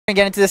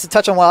Get into this to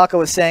touch on what Aka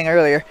was saying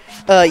earlier.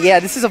 Yeah,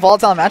 this is a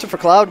volatile matchup for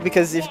Cloud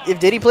because if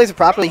Diddy plays it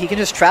properly, he can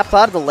just trap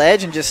Cloud at the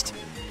ledge and just,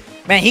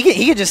 man, he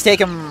could just take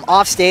him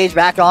off stage,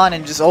 back on,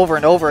 and just over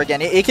and over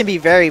again. It can be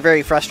very,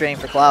 very frustrating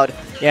for Cloud.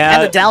 Yeah.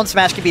 And the down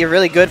smash can be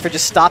really good for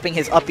just stopping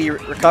his up B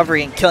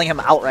recovery and killing him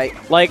outright.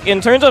 Like,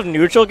 in terms of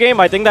neutral game,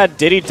 I think that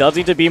Diddy does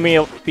need to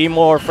be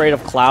more afraid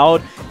of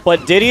Cloud.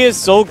 But Diddy is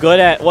so good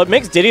at... What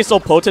makes Diddy so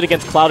potent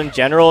against Cloud in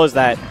general is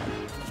that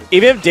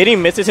even if Diddy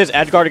misses his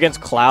edge guard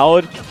against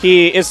Cloud,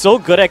 he is so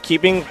good at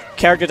keeping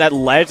characters at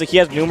ledge that he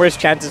has numerous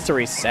chances to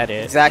reset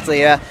it. Exactly,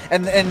 yeah.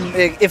 And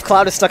if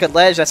Cloud is stuck at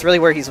ledge, that's really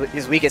where he's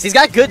weakest. He's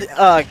got good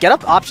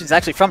get-up options,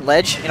 actually, from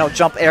ledge. You know,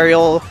 jump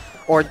aerial,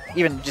 or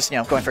even just, you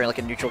know, going for like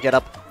a neutral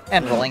get-up.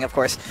 And rolling, of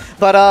course.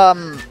 But,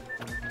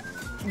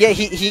 yeah,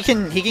 he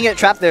can get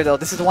trapped there, though.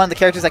 This is one of the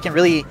characters that can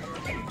really,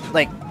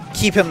 like,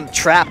 keep him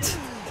trapped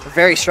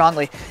very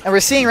strongly. And we're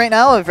seeing right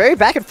now a very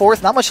back and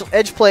forth, not much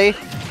edge play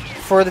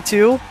for the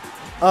two.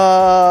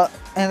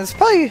 And it's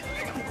probably a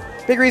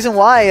big reason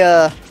why,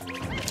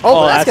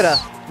 but that's gonna...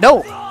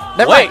 No!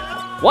 Never mind.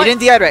 What? You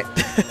didn't DI right.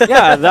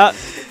 Yeah, that...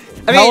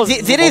 I mean,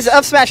 Diddy's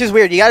up smash is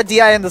weird. You gotta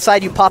DI on the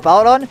side you pop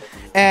out on,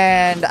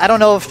 and I don't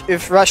know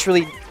if Rush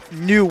really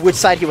knew which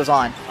side he was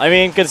on. I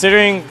mean,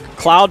 considering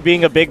Cloud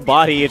being a big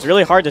body, it's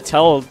really hard to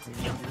tell,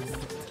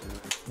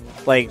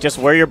 like, just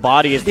where your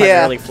body is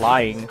primarily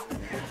flying.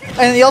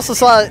 And he also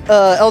saw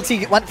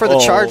LT went for the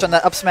charge on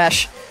that up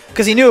smash,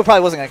 because he knew it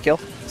probably wasn't going to kill.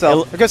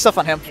 So, good stuff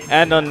on him.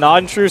 And a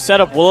non-true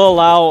setup will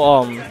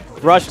allow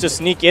Rush to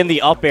sneak in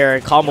the up air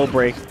and combo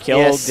break,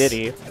 kill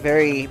Diddy.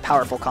 Very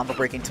powerful combo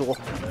breaking tool.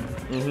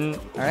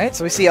 Mm-hmm. Alright,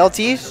 so we see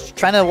LT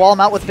trying to wall him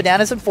out with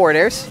bananas and forward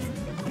airs.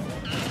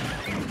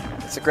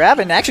 It's a grab,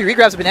 and actually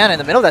re-grabs a banana in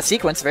the middle of that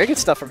sequence. Very good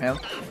stuff from him.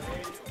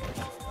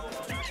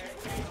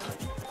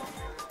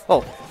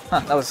 Oh,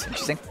 that was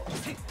interesting.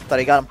 Thought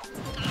he got him.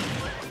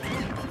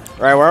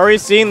 Right, we're already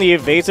seeing the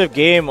evasive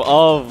game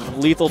of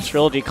Lethal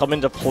Trilogy come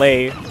into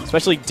play,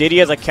 especially Diddy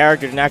as a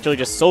character, naturally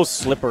just so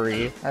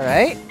slippery.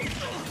 Alright.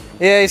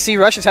 Yeah, you see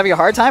Rush is having a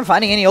hard time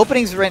finding any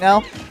openings right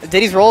now.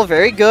 Diddy's roll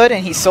very good,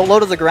 and he's so low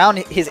to the ground,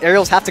 his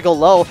aerials have to go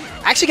low.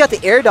 Actually got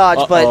the air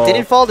dodge, but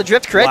didn't follow the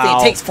drift correctly.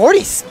 It takes 40,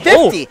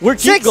 50, we're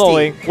 60.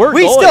 Going.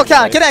 We still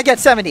count. Can I get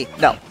 70?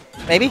 No.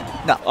 Maybe?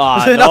 No.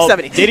 Not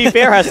 70. Diddy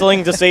Fair has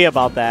something to say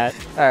about that.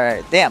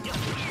 Alright, damn.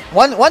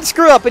 One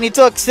screw up, and he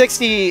took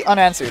 60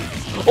 unanswered.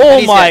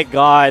 Oh my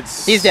god.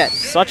 He's dead.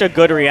 Such a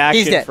good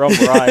reaction from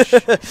Rush.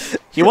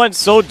 He went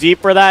so deep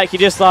for that, he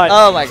just thought...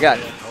 Oh my god.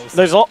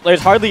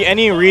 There's hardly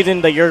any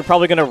reason that you're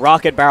probably going to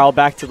rocket barrel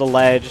back to the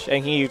ledge,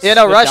 and he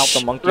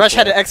Rush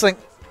had an excellent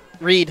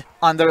read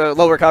on the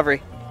low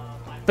recovery.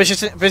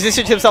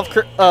 Positioned himself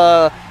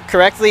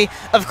correctly.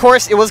 Of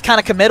course, it was kind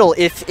of committal.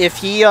 If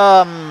he,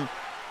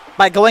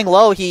 by going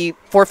low, he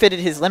forfeited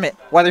his limit.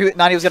 Whether or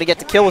not he was going to get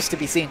the kill was to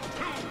be seen.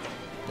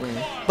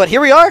 But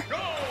here we are.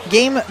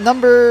 Game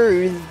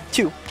number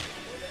 2.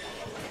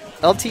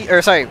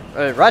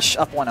 Rush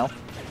up 1-0.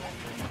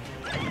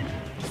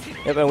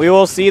 Yep, and we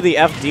will see the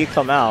FD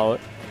come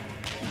out.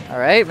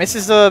 Alright,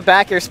 misses the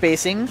back air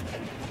spacing.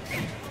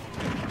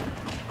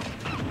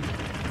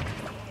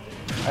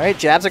 Alright,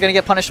 jabs are going to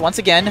get punished once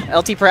again.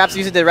 LT perhaps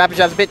using the rapid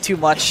jabs a bit too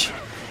much.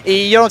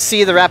 You don't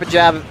see the rapid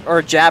jab,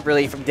 or jab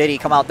really, from Diddy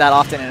come out that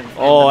often in the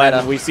meta.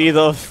 And we see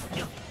the,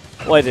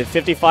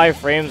 55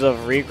 frames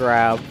of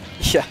re-grab.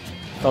 Yeah.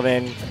 Come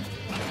in.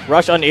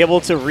 Rush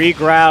unable to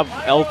re-grab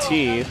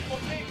LT.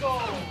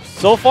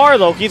 So far,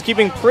 though, he's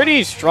keeping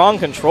pretty strong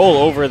control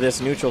over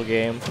this neutral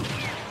game.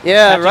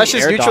 Yeah,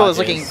 Rush's neutral is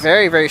looking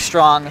very, very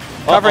strong.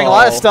 Covering a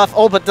lot of stuff.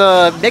 Oh, but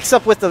the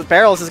mix-up with the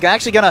barrels is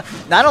actually going to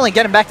not only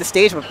get him back to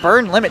stage, but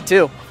burn limit,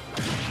 too.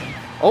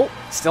 Oh,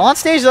 still on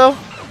stage, though.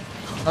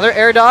 Another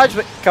air dodge,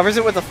 but covers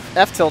it with a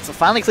F-tilt, so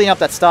finally clean up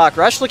that stock.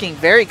 Rush looking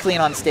very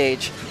clean on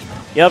stage.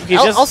 Yep,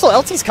 he's just... Also,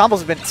 LT's combos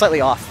have been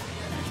slightly off.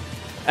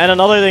 And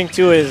another thing,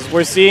 too, is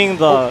we're seeing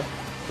the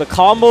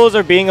combos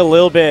are being a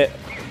little bit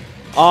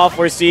off.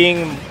 We're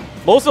seeing,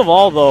 most of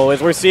all, though,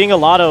 is we're seeing a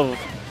lot of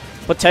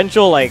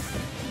potential, like,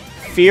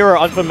 fear or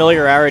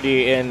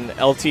unfamiliarity in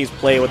LT's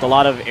play with a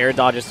lot of air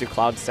dodges through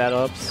cloud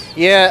setups.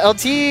 Yeah,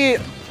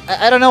 LT,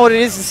 I don't know what it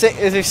is.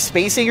 Is there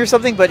spacing or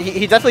something? But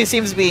he definitely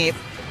seems to be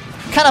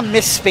kind of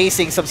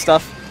misspacing some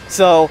stuff.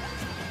 So...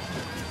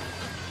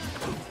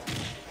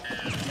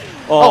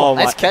 Oh,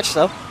 nice catch,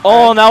 though.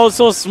 Oh, and that was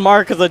so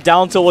smart because the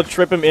down tilt would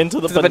trip him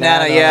into the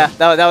banana. Yeah,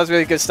 that was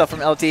really good stuff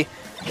from LT.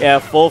 Yeah,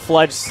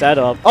 full-fledged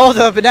setup. Oh,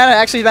 the banana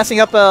actually messing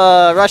up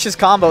Rush's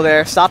combo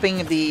there,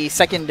 stopping the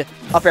second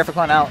up air for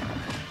going out.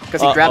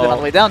 Because he grabbed it all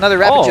the way down. Another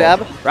rapid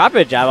jab.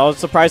 Rapid jab. I was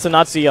surprised to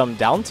not see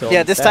down tilt.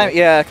 Yeah, this time,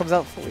 it comes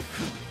out fully.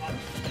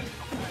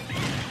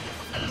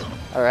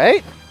 All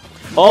right.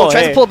 Oh,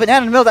 tries to pull a banana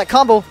in the middle of that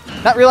combo,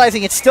 not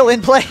realizing it's still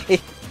in play.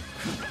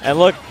 And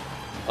look.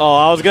 Oh,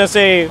 I was going to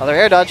say... Another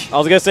air dodge. I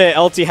was going to say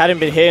LT hadn't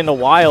been hit in a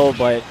while,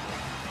 but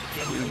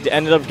he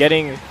ended up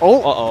getting...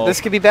 Oh,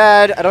 this could be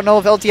bad. I don't know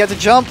if LT has a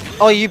jump.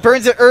 Oh, he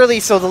burns it early,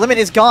 so the limit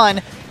is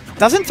gone.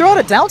 Doesn't throw out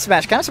a down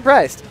smash. Kind of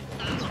surprised.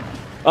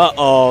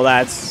 Uh-oh,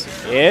 that's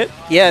it?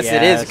 Yes,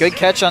 it is. Good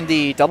catch on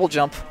the double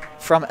jump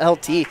from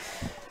LT.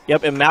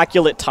 Yep,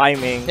 immaculate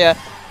timing. Yeah.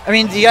 I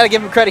mean, you got to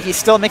give him credit. He's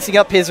still mixing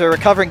up his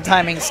recovering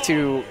timings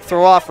to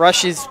throw off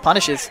Rush's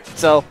punishes.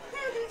 So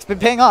it's been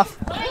paying off.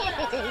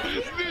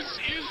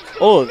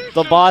 Oh,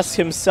 the boss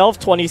himself,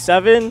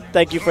 27.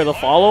 Thank you for the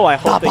follow. I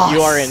hope that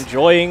you are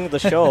enjoying the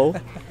show.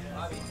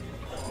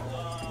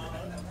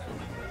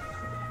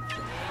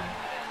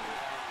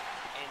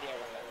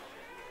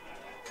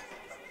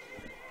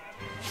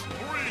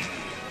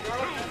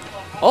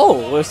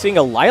 Oh, we're seeing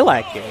a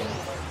Lilac game.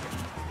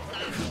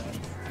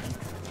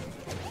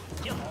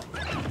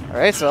 All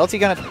right, so LT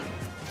gonna.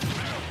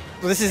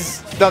 Well, this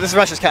is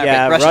Rush's kind of.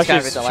 Yeah, Rush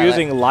is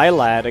choosing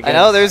Lilac. I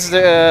know there's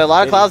a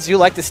lot of Clouds do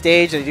like the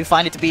stage. They do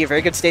find it to be a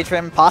very good stage for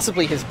him,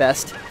 possibly his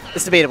best.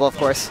 It's debatable, of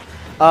course.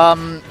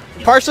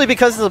 Partially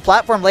because of the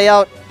platform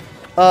layout.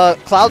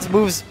 Cloud's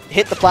moves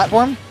hit the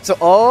platform, so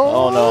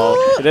oh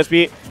no, could this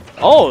be?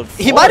 Oh,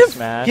 he might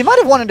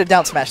have wanted a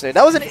down smash there.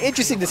 That was an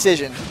interesting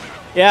decision.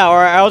 Yeah, or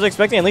I was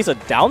expecting at least a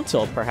down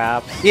tilt,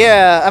 perhaps.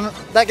 Yeah,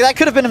 that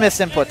could have been a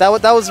missed input. That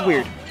was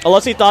weird.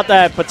 Unless he thought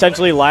that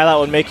potentially Lilac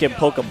would make him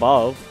poke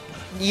above.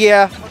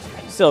 Yeah.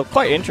 Still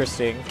quite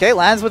interesting. Okay,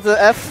 lands with the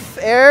F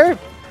air. Able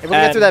to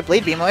get through that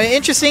blade beam.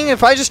 Interesting.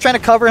 Probably just trying to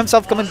cover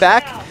himself coming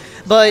back,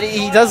 but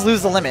he does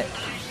lose the limit.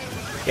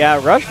 Yeah,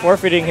 Rush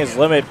forfeiting his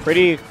limit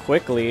pretty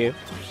quickly.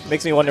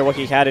 Makes me wonder what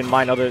he had in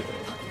mind,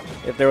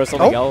 if there was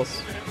something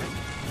else.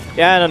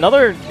 Yeah, and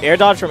another air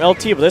dodge from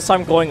LT, but this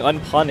time going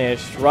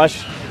unpunished.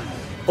 Rush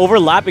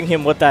overlapping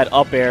him with that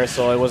up air,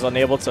 so it was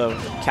unable to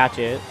catch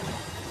it.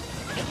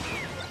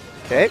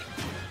 Okay.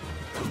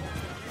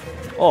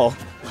 Oh.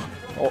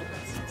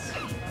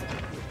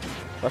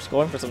 Rush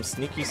going for some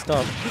sneaky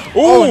stuff. Ooh,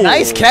 oh,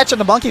 nice catch on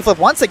the monkey flip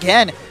once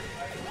again.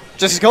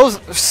 Just goes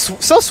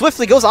so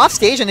swiftly, goes off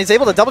stage, and is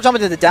able to double jump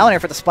into the down air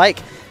for the spike.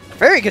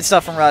 Very good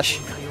stuff from Rush.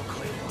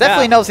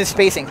 Definitely knows his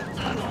spacing.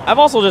 I've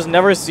also just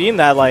never seen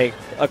that, like,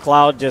 a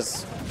Cloud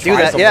just do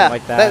that,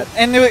 like that.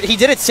 And he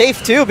did it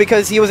safe, too,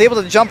 because he was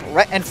able to jump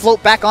and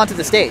float back onto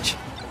the stage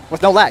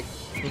with no lag.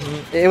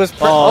 It was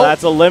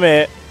that's a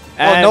limit.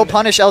 And no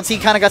punish. LT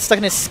kind of got stuck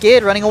in his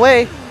skid running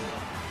away.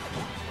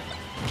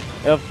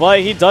 But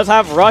he does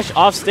have Rush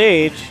off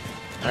stage.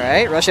 All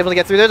right, Rush able to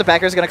get through there. The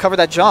backer is going to cover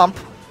that jump.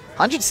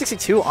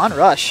 162 on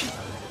Rush.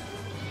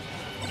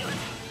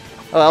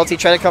 Oh, LT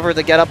tried to cover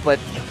the get up, but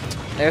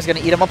there's going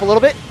to eat him up a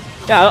little bit.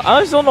 Yeah,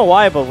 I just don't know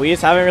why, but we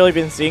just haven't really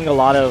been seeing a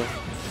lot of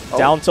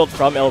down tilt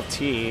from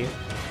LT.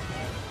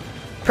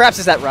 Perhaps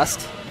is that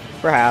Rust?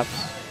 Perhaps.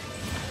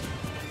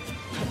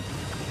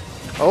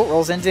 Oh,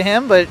 rolls into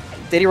him, but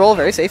did he roll?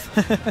 Very safe.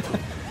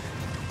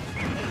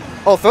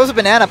 Oh, throws a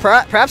banana,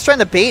 perhaps trying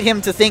to bait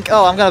him to think,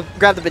 oh, I'm going to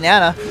grab the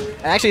banana.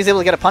 And actually he's able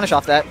to get a punish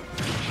off that.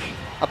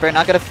 Up air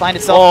not going to find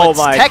itself,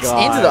 but techs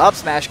into the up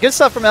smash. Good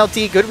stuff from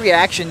LT, good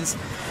reactions.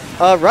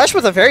 Rush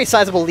with a very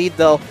sizable lead,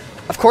 though.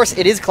 Of course,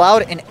 it is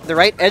Cloud, and the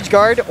right edge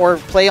guard or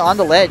play on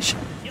the ledge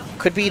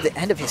could be the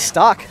end of his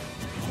stock.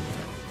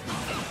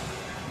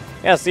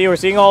 Yeah, see, we're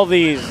seeing all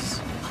these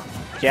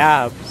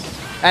jabs.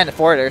 And the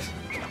forwarders.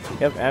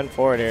 Yep, and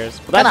forwarders.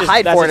 Kind of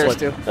hide forwarders,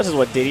 too. This is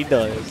what Diddy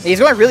does. He's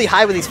going really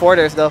high with these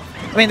forwarders, though.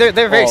 I mean, they're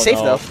very safe,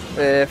 though,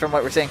 from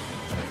what we're seeing.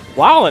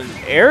 Wow, an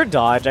air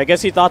dodge. I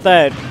guess he thought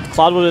that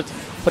Cloud would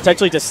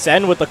potentially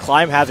descend with the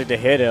climb hazard to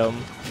hit him.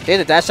 Okay,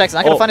 the dash attack's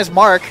not going to find his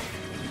mark.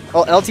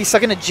 Oh, LT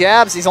stuck into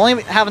jabs. He's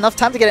only have enough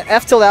time to get an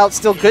F tilt out.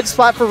 Still good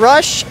spot for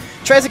Rush.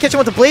 Tries to catch him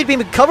with the blade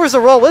beam and covers the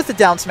roll with the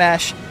down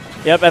smash.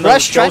 Yep, and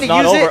Rush trying to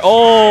use it.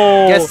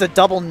 Oh! Gets the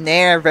double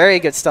nair.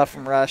 Very good stuff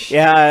from Rush.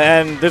 Yeah,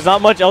 and there's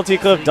not much LT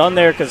could have done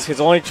there because his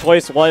only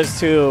choice was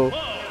to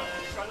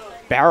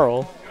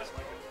barrel.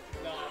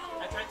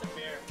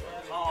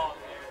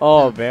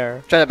 Oh,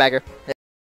 bear. Try to bagger.